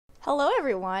Hello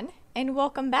everyone, and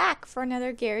welcome back for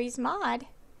another Garry's Mod.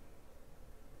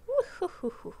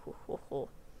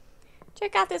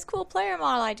 Check out this cool player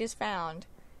model I just found.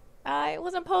 It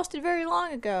wasn't posted very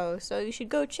long ago, so you should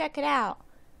go check it out,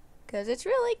 because it's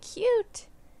really cute.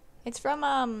 It's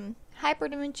from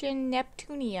Hyperdimension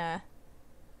Neptunia.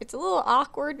 It's a little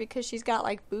awkward because she's got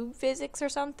like boob physics or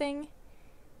something.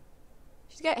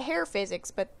 She's got hair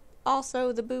physics, but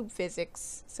also the boob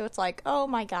physics. So it's like, oh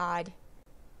my god.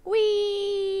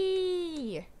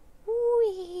 Whee!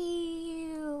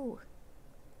 Whee!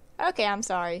 Okay, I'm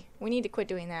sorry. We need to quit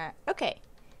doing that. Okay,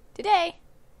 today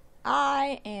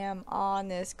I am on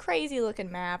this crazy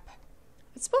looking map.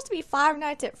 It's supposed to be Five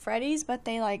Nights at Freddy's, but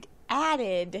they like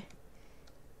added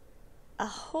a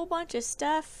whole bunch of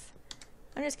stuff.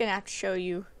 I'm just gonna have to show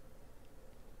you.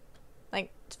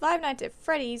 Like, it's Five Nights at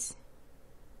Freddy's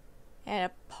and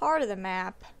a part of the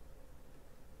map.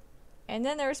 And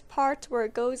then there's parts where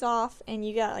it goes off and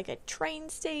you got like a train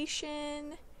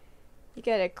station. You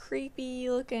got a creepy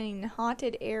looking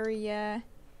haunted area.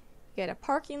 You got a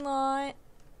parking lot.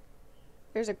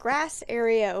 There's a grass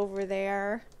area over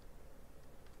there.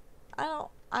 I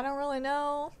don't really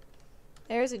know.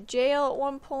 There's a jail at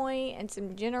one point and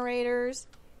some generators.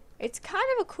 It's kind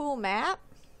of a cool map.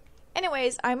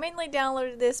 Anyways, I mainly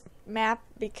downloaded this map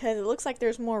because it looks like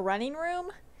there's more running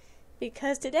room.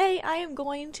 Because today I am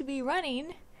going to be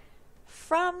running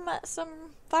from some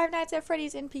Five Nights at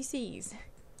Freddy's NPCs.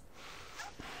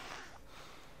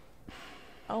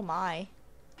 Oh my.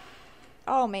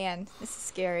 Oh man, this is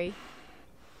scary.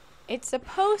 It's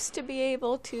supposed to be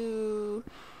able to...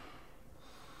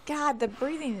 God, the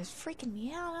breathing is freaking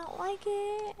me out. I don't like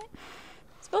it.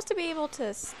 It's supposed to be able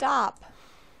to stop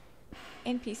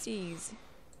NPCs.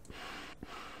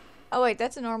 Oh wait,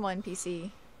 that's a normal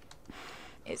NPC.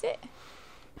 Is it?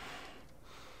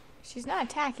 She's not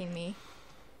attacking me.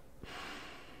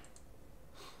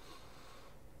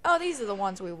 Oh, these are the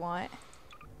ones we want.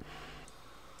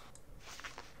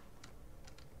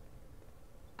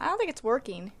 I don't think it's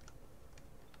working.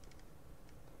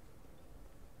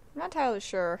 I'm not entirely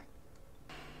sure.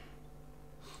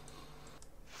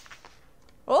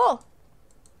 Oh!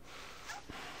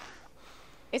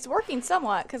 It's working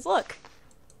somewhat, because look.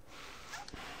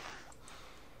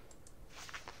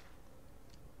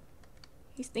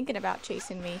 He's thinking about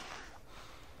chasing me.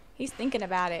 He's thinking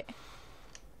about it.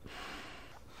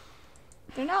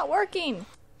 They're not working.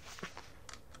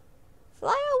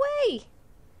 Fly away.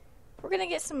 We're gonna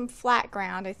get some flat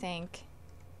ground, I think.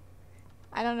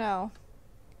 I don't know.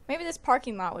 Maybe this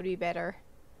parking lot would be better.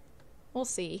 We'll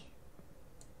see.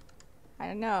 I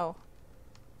don't know.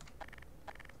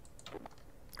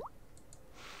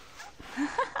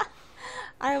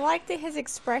 I like that his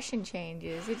expression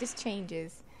changes. It just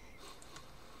changes.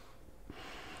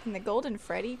 Can the golden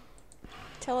Freddy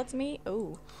tell it's me?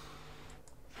 Oh.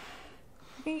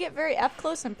 You can get very up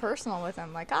close and personal with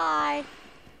him. Like, hi.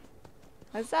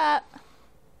 What's up?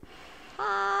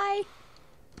 Hi.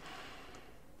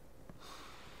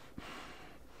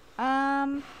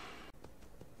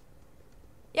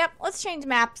 Yep, let's change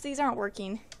maps. These aren't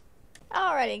working.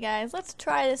 Alrighty, guys. Let's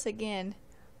try this again.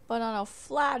 But on a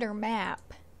flatter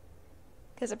map.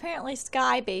 Because apparently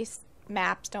sky-based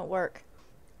maps don't work.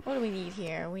 What do we need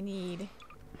here? We need...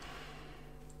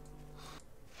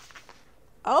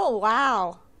 Oh,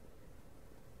 wow.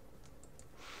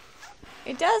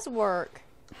 It does work.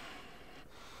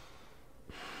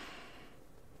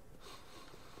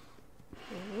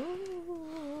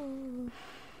 Ooh.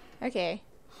 Okay.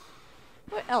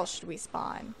 What else should we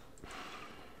spawn?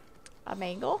 A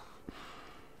mangle?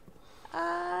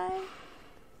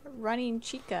 Running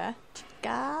chica.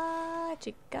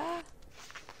 Chica.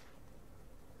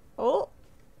 Oh!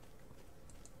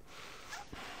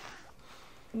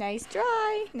 Nice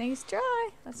try! Nice try!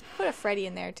 Let's put a Freddy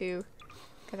in there too.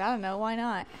 Because I don't know, why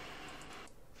not?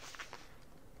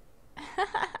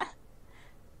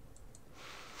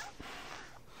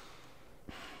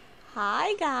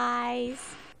 Hi guys!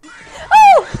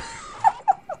 Oh!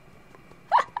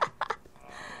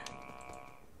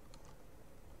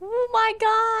 Oh my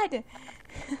god!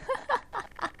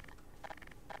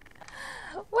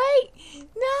 Wait!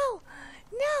 No!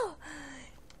 No!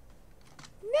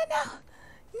 No!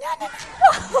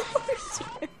 Oh,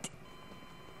 shoot.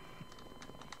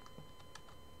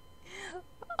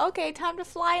 Okay, time to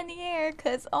fly in the air,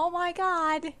 cause oh my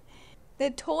god. The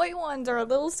toy ones are a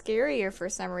little scarier for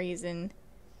some reason.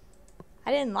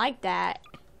 I didn't like that.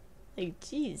 Like,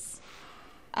 jeez.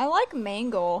 I like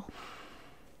Mangle.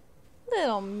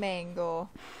 Little Mangle.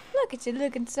 Look at you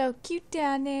looking so cute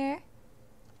down there.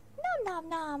 Nom nom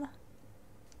nom.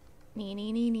 Nee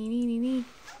nee nee nee nee nee nee.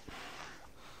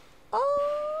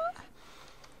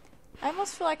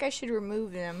 almost feel like I should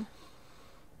remove them.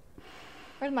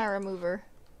 Where's my remover?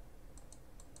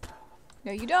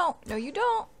 No, you don't. No, you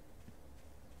don't.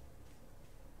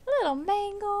 Little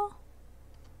mangle.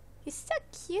 He's so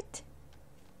cute.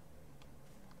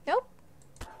 Nope.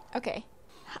 Okay.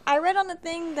 I read on the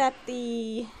thing that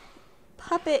the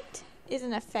puppet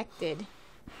isn't affected.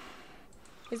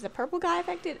 Is the purple guy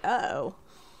affected? Uh-oh.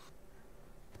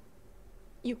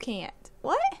 You can't.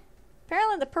 What?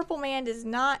 Apparently the purple man is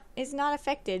not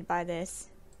affected by this.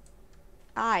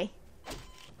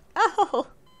 Oh!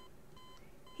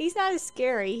 He's not as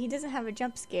scary. He doesn't have a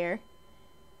jump scare.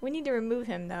 We need to remove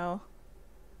him though.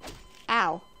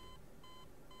 Ow.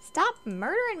 Stop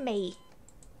murdering me.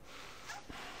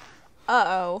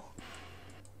 Uh-oh.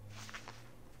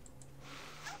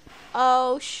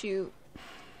 Oh shoot.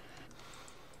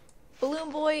 Balloon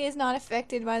Boy is not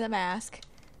affected by the mask.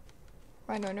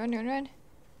 Run, run, run, run, run.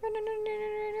 Run, run, run, run,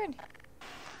 run, run.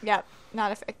 Yep,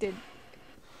 not affected.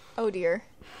 Oh dear.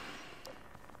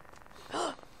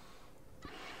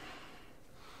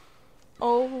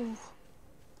 Oh.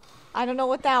 I don't know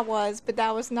what that was, but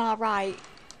that was not right.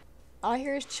 All I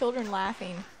hear is children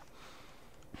laughing.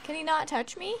 Can he not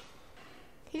touch me?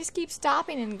 He just keeps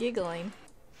stopping and giggling.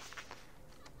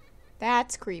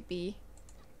 That's creepy.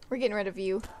 We're getting rid of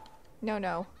you. No,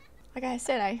 no. Like I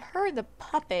said, I heard the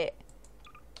puppet.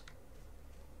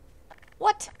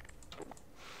 What?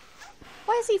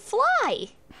 Why does he fly?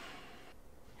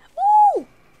 Woo!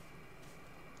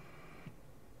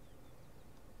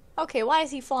 Okay, why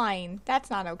is he flying? That's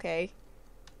not okay.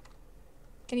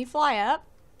 Can he fly up?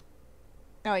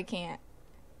 No, he can't.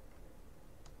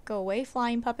 Go away,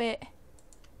 flying puppet.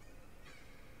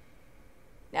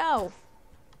 No.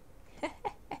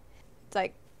 It's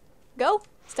like, go,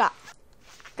 stop.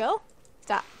 Go,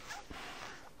 stop.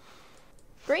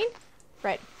 Green,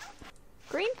 red.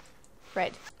 Green,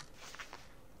 red.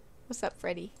 What's up,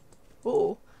 Freddy?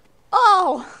 Ooh.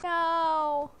 Oh!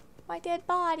 No! My dead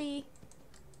body.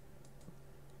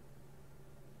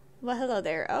 Well, hello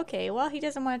there. Okay, well, he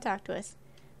doesn't want to talk to us.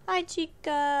 Hi,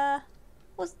 Chica.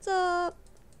 What's up?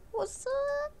 What's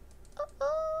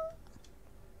up?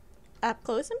 Up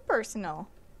close and personal.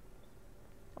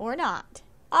 Or not.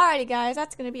 Alrighty, guys,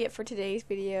 that's going to be it for today's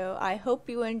video. I hope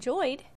you enjoyed.